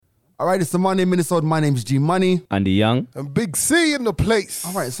All right, it's the Monday Minisode. My name's G Money. Andy Young. And Big C in the place.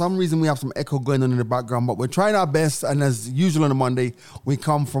 All right, some reason we have some echo going on in the background, but we're trying our best. And as usual on a Monday, we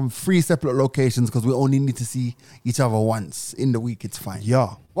come from 3 separate locations because we only need to see each other once in the week. It's fine.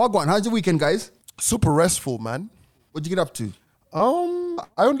 Yeah. Well, go on. How's your weekend, guys? Super restful, man. What'd you get up to? I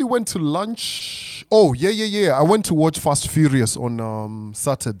only went to lunch. Oh, yeah. I went to watch Fast Furious on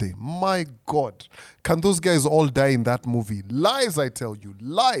Saturday. My God. Can those guys all die in that movie? Lies, I tell you.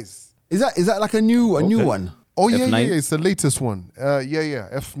 Lies. Is that like a new one? Oh, yeah, F9? It's the latest one. Yeah.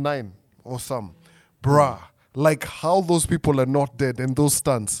 F9 or some. Bruh. Like how those people are not dead and those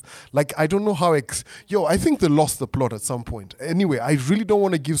stunts. Like, I don't know how... I think they lost the plot at some point. Anyway, I really don't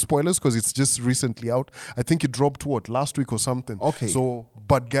want to give spoilers because it's just recently out. I think it dropped, last week or something. Okay. So,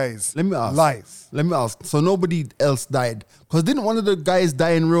 but guys, Let me ask. lies. Let me ask. So nobody else died? Because didn't one of the guys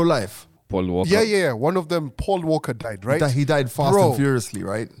die in real life? Paul Walker. Yeah. One of them, Paul Walker, died, right? He died fast and furiously,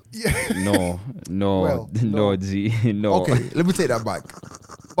 right? Yeah. No, G, no. Okay, let me take that back.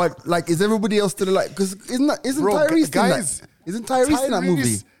 But like, is everybody else still alive? Because isn't Bro, Tyrese guys, Isn't Tyrese in that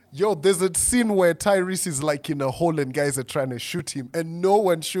movie? Yo, there's a scene where Tyrese is like in a hole and guys are trying to shoot him and no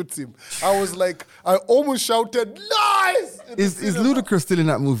one shoots him. I was like, I almost shouted, lies! Is Ludacris still in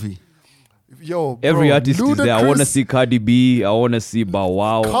that movie? Yo, bro, Every artist is there. I want to Ludacris, see Cardi B. I want to see Bow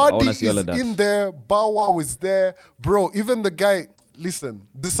Wow. I Cardi want to see all is of that. in there. Bow Wow is there. Bro, even the guy, listen,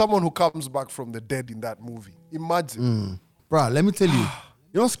 there's someone who comes back from the dead in that movie. Imagine. Bro, let me tell you.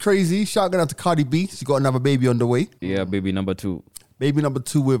 You know what's crazy? Shout out to Cardi B. She got another baby on the way. Yeah, baby number 2. Baby number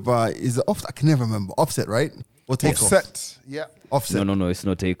 2 with, is it Offset? I can never remember. Offset, right? Or Takeoff? Offset. Yeah. Offset. No, it's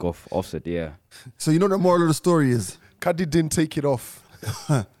not Takeoff. Offset, yeah. So you know what the moral of the story is? Cardi didn't take it off.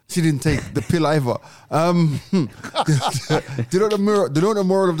 She didn't take the pill either. Do you know what the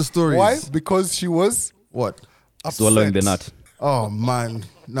moral of the story Why? is? Because she was What? upset. Swallowing the nut. Oh, man.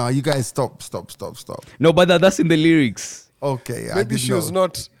 No, you guys stop. No, but that's in the lyrics. Okay. I Maybe didn't she know. was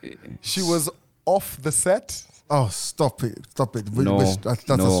not. She was off the set. Oh, stop it. No, That's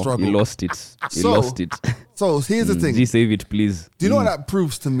a struggle. he lost it. So here's the thing. G, save it, please. Do you know what that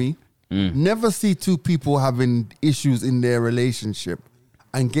proves to me? Never see 2 people having issues in their relationship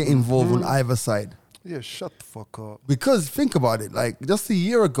and get involved on either side. Yeah, shut the fuck up. Because think about it, like just a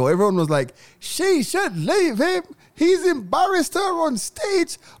year ago, everyone was like, she should leave him. He's embarrassed her on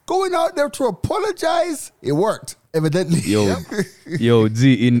stage, going out there to apologize. It worked, evidently. Yo,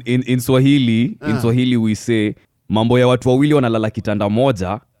 G, in Swahili, we say, mambo ya watu wawili wanalala kitanda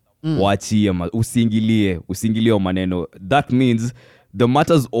moja, waachie, usiingilie maneno. That means the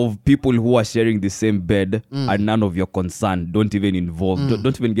matters of people who are sharing the same bed are none of your concern. Don't even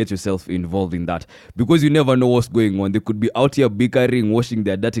don't even get yourself involved in that, because you never know what's going on. They could be out here bickering, washing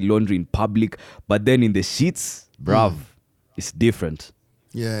their dirty laundry in public, but then in the sheets, bruv, it's different.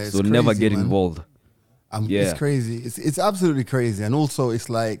 Yeah, it's so crazy, never get man. involved. It's crazy. It's absolutely crazy. And also it's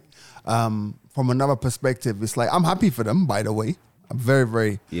like, from another perspective, it's like, I'm happy for them, by the way. I'm very,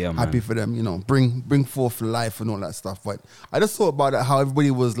 very happy for them, you know, bring forth life and all that stuff. But I just thought about it, how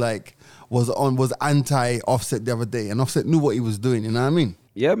everybody was anti-Offset the other day, and Offset knew what he was doing, you know what I mean?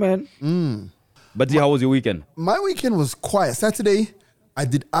 Yeah, man. But how was your weekend? My weekend was quiet. Saturday, I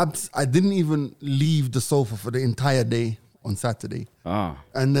didn't even leave the sofa for the entire day on Saturday.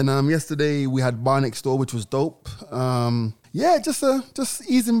 And then yesterday we had Bar Next Door, which was dope. Just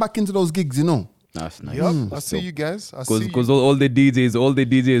easing back into those gigs, you know. That's nice. Yep, I see you guys. Because all the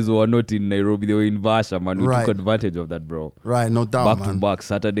DJs who are not in Nairobi, they were in Vasha, man. We took advantage of that, bro. Right, no doubt, back to back,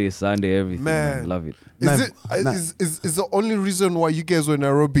 Saturday, Sunday, everything. Man, love it. Is the only reason why you guys were in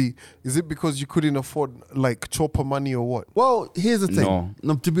Nairobi, is it because you couldn't afford like chopper money or what? Well, here's the thing.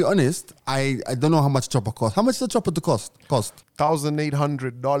 No, to be honest, I don't know how much chopper cost. How much does chopper cost?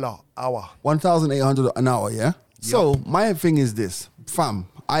 $1,800 hour. $1,800 an hour, yeah? Yep. So my thing is this, fam,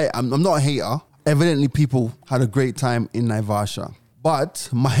 I'm not a hater. Evidently, people had a great time in Naivasha. But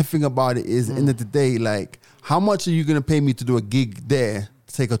my thing about it is, end of the day, like, how much are you going to pay me to do a gig there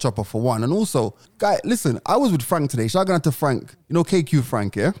to take a chopper for one? And also, guy, listen, I was with Frank today. Shout out to Frank. You know KQ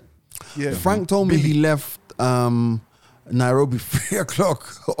Frank, yeah? Yeah. Frank told me he left Nairobi 3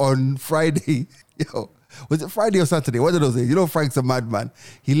 o'clock on Friday. Yo, was it Friday or Saturday? What did I say? You know Frank's a madman.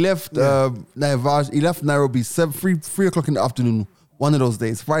 He left Naivasha. He left Nairobi 3 o'clock in the afternoon, one of those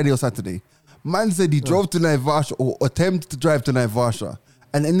days, Friday or Saturday. Man said he drove to Naivasha or attempted to drive to Naivasha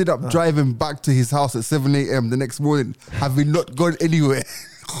and ended up driving back to his house at 7 a.m. the next morning, having not gone anywhere.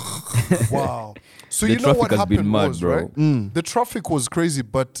 Wow. So The you know what traffic has been happened mad, was, bro. right? The traffic was crazy,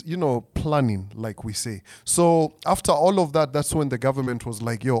 but, you know, planning, like we say. So after all of that, that's when the government was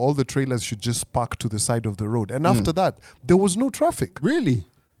like, yo, all the trailers should just park to the side of the road. And after that, there was no traffic. Really?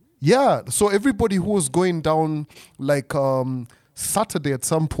 Yeah, so everybody who was going down like Saturday at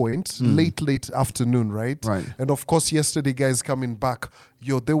some point, late afternoon, right? Right. And of course, yesterday, guys coming back,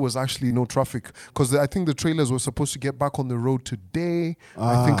 there was actually no traffic because I think the trailers were supposed to get back on the road today.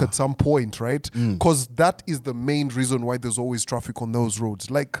 I think at some point, right? Because that is the main reason why there's always traffic on those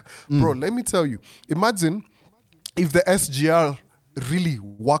roads. Like, bro, let me tell you, imagine if the SGR really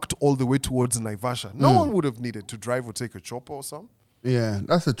walked all the way towards Naivasha, no one would have needed to drive or take a chopper or something. Yeah,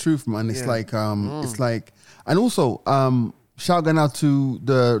 that's the truth, man. It's it's like, and also, shout out to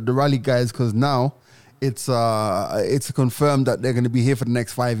the rally guys because now it's confirmed that they're going to be here for the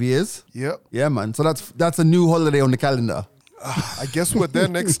next 5 years. Yeah, man. So that's a new holiday on the calendar. I guess we're there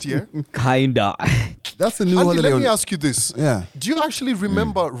next year. Kinda. That's a new Andy, holiday. let me ask you this. Yeah. Do you actually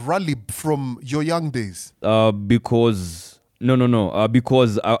remember rally from your young days? Because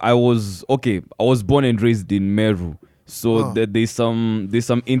because I was born and raised in Meru. So there's some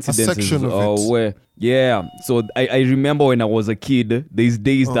section of incidences it. where so I remember when I was a kid, there's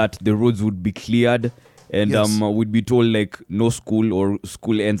days that the roads would be cleared and Yes. we'd be told like no school or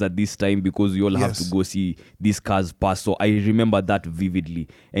school ends at this time because you all have to Yes. go see these cars pass. So I remember that vividly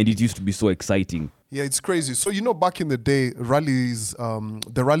and it used to be so exciting. Yeah, it's crazy. So, back in the day, rallies,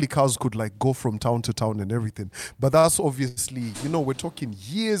 the rally cars could like go from town to town and everything. But that's obviously, we're talking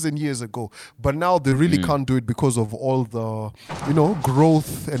years and years ago. But now they really can't do it because of all the,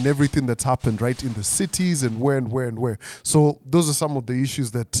 growth and everything that's happened, right, in the cities and where and where and where. So those are some of the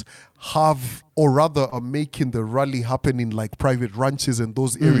issues that have, or rather are making the rally happen in like private ranches and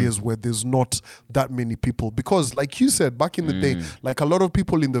those areas where there's not that many people. Because like you said, back in the day, like a lot of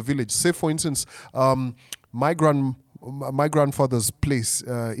people in the village, say for instance, my grandfather's place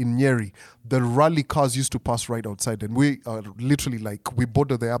in Nyeri, the rally cars used to pass right outside and we literally like, we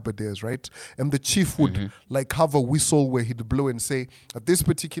border the Aberdares, right? And the chief would like have a whistle where he'd blow and say, at this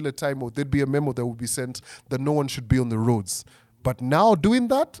particular time, or there'd be a memo that would be sent that no one should be on the roads. But now doing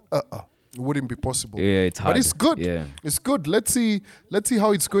that, it wouldn't be possible. Yeah, it's hard. But it's good. Yeah. It's good. Let's see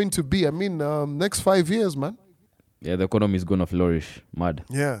how it's going to be. I mean, next 5 years, man. Yeah, the economy is gonna flourish. Mad.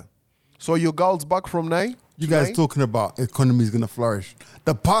 Yeah. So your girls back from Nai? You guys talking about economy is going to flourish.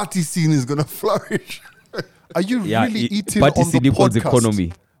 The party scene is going to flourish. Are you really eating party on the scene equals podcast?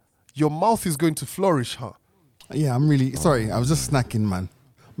 economy. Your mouth is going to flourish, huh? Yeah, I'm really sorry. I was just snacking, man.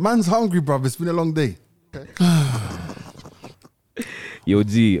 Man's hungry, bruv. It's been a long day. Yo,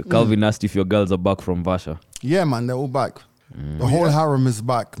 G, Calvin asked if your girls are back from Vasha. Yeah, man, they're all back. The whole harem is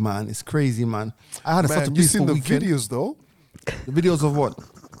back, man. It's crazy, man. I had such a Man, you seen peaceful the weekend. videos though? The videos of what?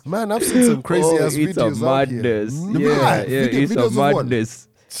 Man, I've seen some crazy ass it's videos a out here. madness. Mad. Yeah, Videos it's a of what? madness.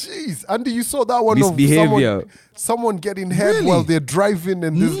 Jeez, Andy, you saw that one Misbehavior. of someone getting head Really? while they're driving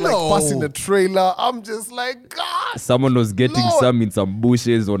and there's No. like passing a trailer. I'm just like, God. Someone was getting Lord. some in some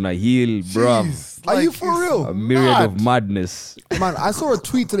bushes on a hill, bruv. Jeez, Are you like, for it's real? A myriad mad. of madness. Man, I saw a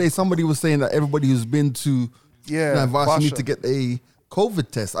tweet today. Somebody was saying that everybody who's been to Yeah, Naivasha need Vasha. to get a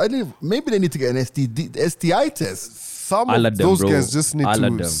COVID test. Maybe they need to get an STI test. Some All of of them, those bro. guys just need All to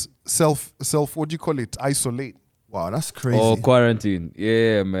of them. self, what do you call it? Isolate. Wow, that's crazy. Or quarantine.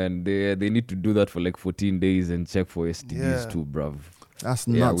 Yeah, man. They need to do that for like 14 days and check for STDs Yeah. too, bruv. That's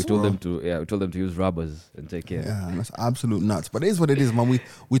Yeah, nuts. we told bro. them to use rubbers and take care. Yeah, that's absolute nuts. But it is what it is, man.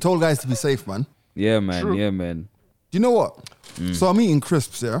 We told guys to be safe, man. Yeah, man. True. Yeah, man. Do you know what? So I'm eating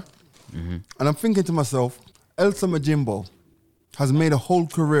crisps, yeah? And I'm thinking to myself, Elsa Majimbo has made a whole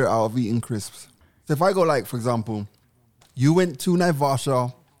career out of eating crisps. So if I go like, for example, you went to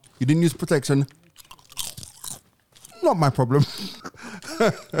Naivasha, you didn't use protection, not my problem.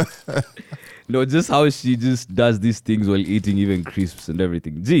 No, just how she just does these things while eating even crisps and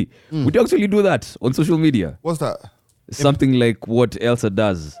everything. Gee, would you actually do that on social media? What's that? Something like what Elsa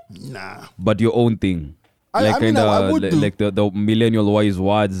does, Nah. but your own thing. I Like mean, I would do. like the millennial wise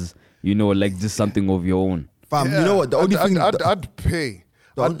words, like just something of your own. Fam, you know what? The only thing... I'd pay.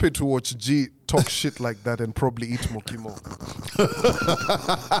 I'd pay to watch G talk shit like that and probably eat Mokimo.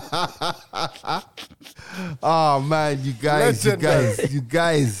 Oh man, you guys,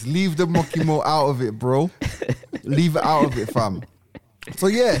 leave the Mokimo out of it, bro. Leave it out of it, fam. So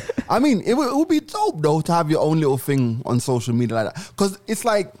yeah, I mean, it would be dope though to have your own little thing on social media like that. Because it's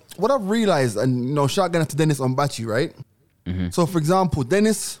like what I've realized, and shout out to Dennis Ombachi, right? So for example,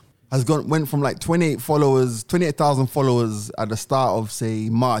 Dennis has went from like 28,000 followers at the start of say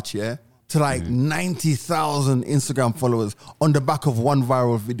March, yeah, to like 90,000 Instagram followers on the back of one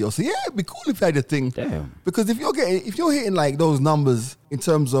viral video. So yeah, it'd be cool if you had a thing. Damn. Because if you're hitting like those numbers in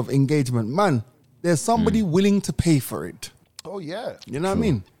terms of engagement, man, there's somebody willing to pay for it. Oh yeah. You know what I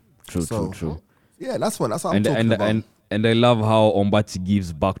mean? True. Yeah, that's what I'm talking about. And I love how Ombachi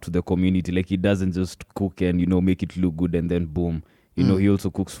gives back to the community. Like, he doesn't just cook and, make it look good and then boom. He also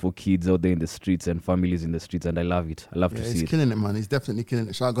cooks for kids out there in the streets and families in the streets. And I love it. I love to see he's it. killing it, man. He's definitely killing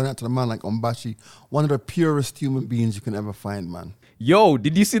it. Shout out going out to the man like Ombachi. One of the purest human beings you can ever find, man. Yo,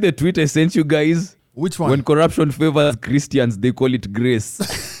 did you see the tweet I sent you guys? Which one? When corruption favors Christians, they call it grace.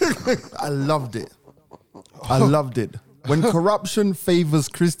 I loved it. I loved it. When corruption favors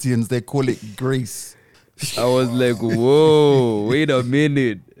Christians, they call it grace. I was like, whoa, wait a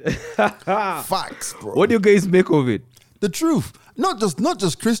minute. Facts, bro. What do you guys make of it? The truth. Not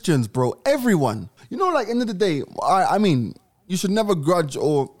just Christians, bro. Everyone. Like, end of the day, I mean, you should never grudge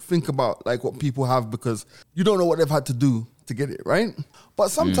or think about like what people have because you don't know what they've had to do to get it, right? But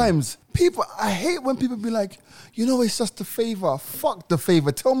sometimes I hate when people be like, it's just a favor. Fuck the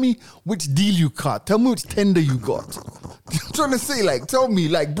favor. Tell me which deal you cut. Tell me which tender you got. I'm trying to say, like, tell me,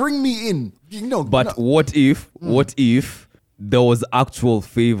 like, bring me in. But what if there was actual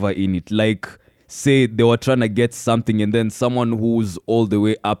favor in it? Like, say they were trying to get something and then someone who's all the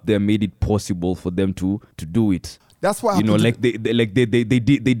way up there made it possible for them to do it. That's what happened. Like they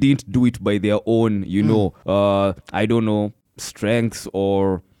didn't do it by their own, I don't know, strengths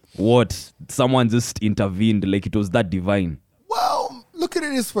or what. Someone just intervened, like it was that divine. Well, look at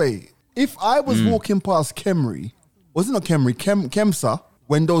it this way. If I was walking past Kemsa,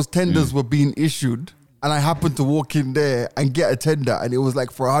 when those tenders were being issued, and I happened to walk in there and get a tender and it was like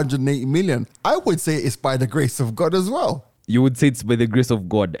for 180 million, I would say it's by the grace of God as well. You would say it's by the grace of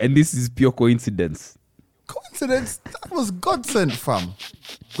God, and this is pure coincidence. Coincidence? That was God sent, fam.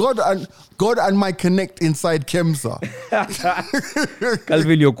 God and my connect inside Kemsa.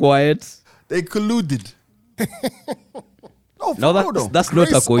 Calvin, you're quiet. They colluded. No, that's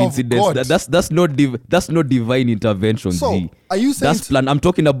not a coincidence. That's not divine intervention. So, G. are you saying that's plan? I'm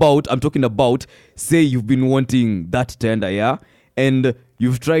talking about. Say you've been wanting that tender, yeah, and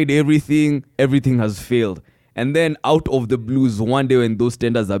you've tried everything. Everything has failed. And then out of the blues, one day when those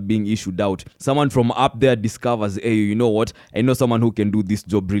tenders are being issued out, someone from up there discovers, hey, you know what? I know someone who can do this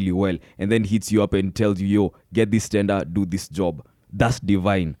job really well. And then hits you up and tells you, yo, get this tender, do this job. That's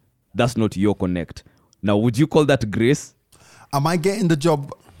divine. That's not your connect. Now, would you call that grace? Am I getting the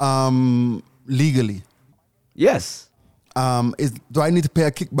job legally? Yes. Do I need to pay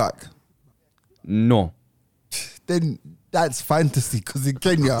a kickback? No. Then that's fantasy, because in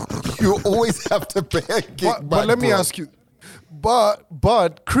Kenya, you always have to pay a kickback. But let me ask you,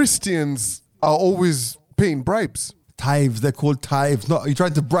 but Christians are always paying bribes. Tithes, they're called tithes. No, you're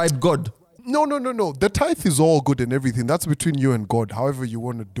trying to bribe God. No. The tithe is all good and everything. That's between you and God, however you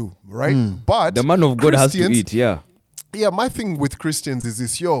want to do, right? But the man of God has to eat, yeah. Yeah, my thing with Christians is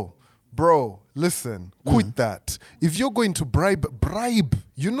this, bro, listen, quit that. If you're going to bribe,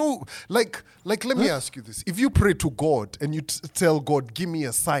 like let me ask you this. If you pray to God and you tell God, give me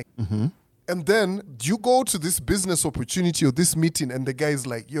a sign, and then you go to this business opportunity or this meeting and the guy is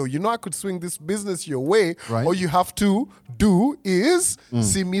like, I could swing this business your way. Right. All you have to do is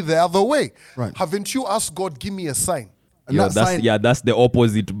see me the other way. Right. Haven't you asked God, give me a sign? And That's the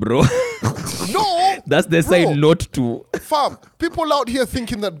opposite, bro. No, that's the sign not to. Fam, people out here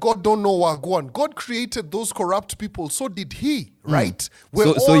thinking that God don't know Wagwan. God created those corrupt people, so did He, right?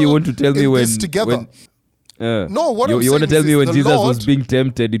 So you want to tell me when together? No, what you want to tell me when Jesus was being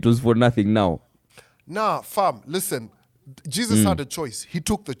tempted, it was for nothing now? Nah, fam, listen. Jesus had a choice. He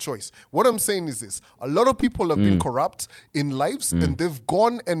took the choice. What I'm saying is this. A lot of people have been corrupt in lives and they've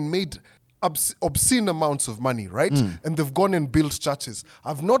gone and made obscene amounts of money, right? And they've gone and built churches.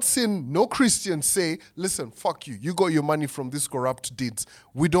 I've not seen no Christian say, listen, fuck you. You got your money from these corrupt deeds.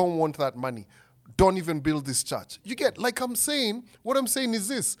 We don't want that money. Don't even build this church. You get, what I'm saying is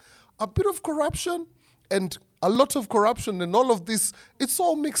this. A bit of corruption and a lot of corruption and all of this, it's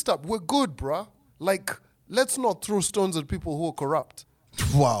all mixed up. We're good, bruh. Let's not throw stones at people who are corrupt.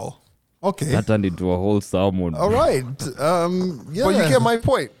 Wow. Okay. That turned into a whole sermon. All right. Yeah. But you get my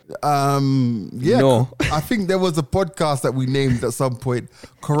point. Yeah. No. I think there was a podcast that we named at some point,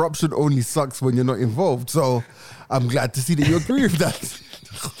 Corruption Only Sucks When You're Not Involved. So I'm glad to see that you agree with that.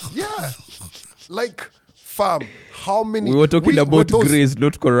 Yeah. Fam, how many... We were talking about grace,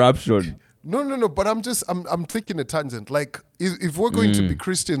 not corruption. No, but I'm thinking a tangent. If we're going to be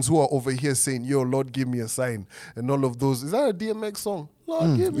Christians who are over here saying, yo, Lord, give me a sign, and all of those, is that a DMX song?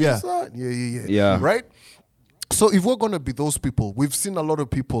 Lord, give me a sign. Yeah. Right? So if we're going to be those people, we've seen a lot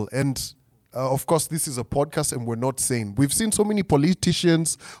of people, and of course, this is a podcast, and we're not saying. We've seen so many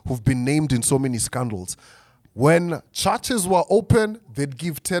politicians who've been named in so many scandals. When churches were open, they'd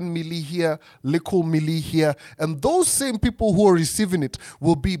give 10 milli here, little milli here, and those same people who are receiving it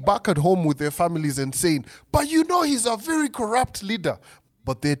will be back at home with their families and saying, but you know he's a very corrupt leader.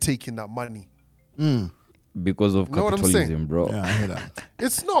 But they're taking that money. Because of Know what I'm saying? capitalism, bro. Yeah, I hear that.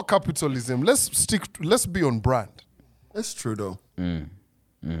 It's not capitalism. Let's be on brand. That's true, though.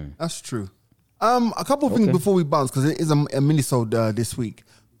 That's true. A couple of things before we bounce, because it is a Minisode this week.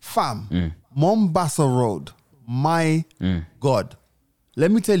 Fam, Mombasa Road. My God. Let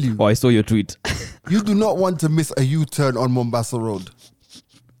me tell you. Oh, I saw your tweet. You do not want to miss a U-turn on Mombasa Road.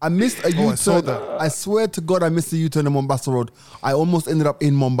 I missed a U-turn. I saw that. I swear to God, I missed a U-turn on Mombasa Road. I almost ended up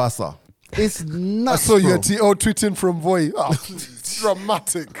in Mombasa. It's nuts, I saw bro. your TO tweeting from Voi. Oh, please.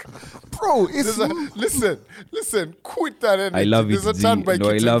 Dramatic. Bro, it's... Listen, quit that energy. I love it, There's a turn G. by No,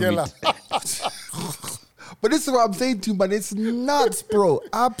 I love Kitengela. But this is what I'm saying to you, man. It's nuts, bro.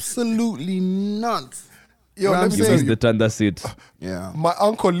 Absolutely nuts. Yo, let me You tell missed you. the turn, that's it. Yeah. My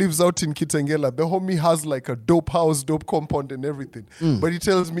uncle lives out in Kitengela. The homie has like a dope house, dope compound and everything. But he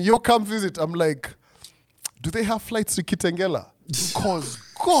tells me, yo, come visit. I'm like, do they have flights to Kitengela? Because,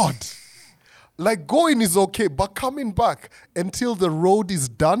 God, like going is okay, but coming back until the road is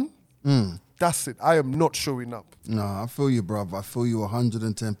done, that's it. I am not showing up. No, I feel you, bro. I feel you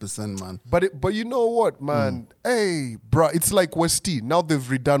 110%, man. But you know what, man? Hey, bro, it's like Westie. Now they've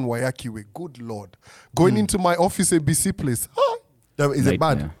redone Wayakiwe. Good Lord. Going into my office ABC place. Is it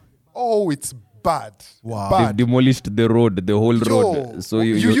bad? Nightmare. Oh, it's bad. Wow. They've Bad. demolished the road, the whole road. So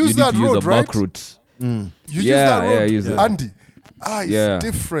you use need that to use road, a back right? route. You use Yeah, that road, yeah, use it. Andy. It's Yeah.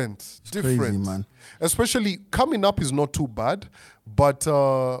 different. crazy, Different. man. Especially coming up is not too bad. But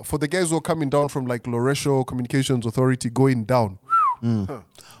for the guys who are coming down from like Loresho Communications Authority going down.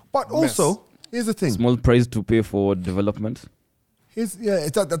 But also, here's the thing. Small price to pay for development. That's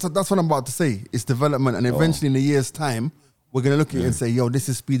what I'm about to say. It's development, and eventually in a year's time, we're going to look at it and say, yo, this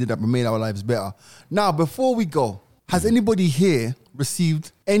is speeded up and made our lives better. Now, before we go, has anybody here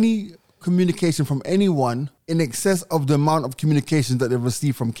received any communication from anyone in excess of the amount of communications that they've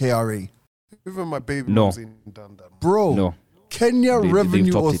received from KRA? Even my baby No. mom's ain't done that. Bro, No. Kenya They've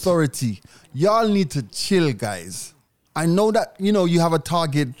Revenue topped it. Authority, y'all need to chill, guys. I know that, you have a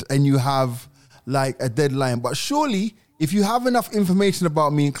target and you have like a deadline, but surely if you have enough information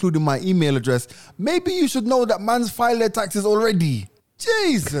about me, including my email address, maybe you should know that man's filed their taxes already.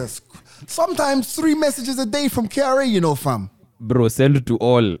 Jesus. Sometimes 3 messages a day from KRA, fam. Bro, send to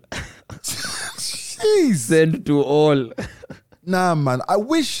all. Jeez. Send to all. Nah, man. I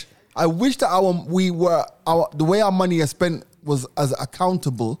wish that the way our money is spent was as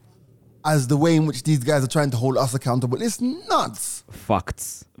accountable as the way in which these guys are trying to hold us accountable. It's nuts.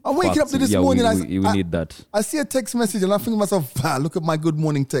 Facts. I'm waking up to this Yeah, morning. We need that. I see a text message and I think to myself, look at my good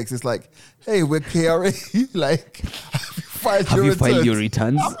morning text. It's like, hey, we're KRA. Like, have you filed your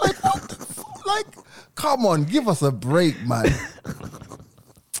returns? I'm like, what the fuck? Like, come on, give us a break, man.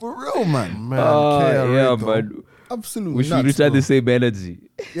 For real, man. Man, Yeah, though. man. Absolutely. We should nuts, return bro. the same energy.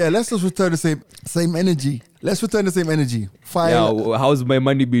 Yeah, let's just return the same energy. Let's return the same energy. File Yeah, how's my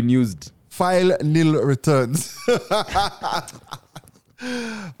money being used? nil returns.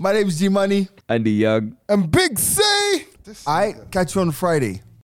 My name is G Money. Andy Young. And Big say. I catch you on Friday.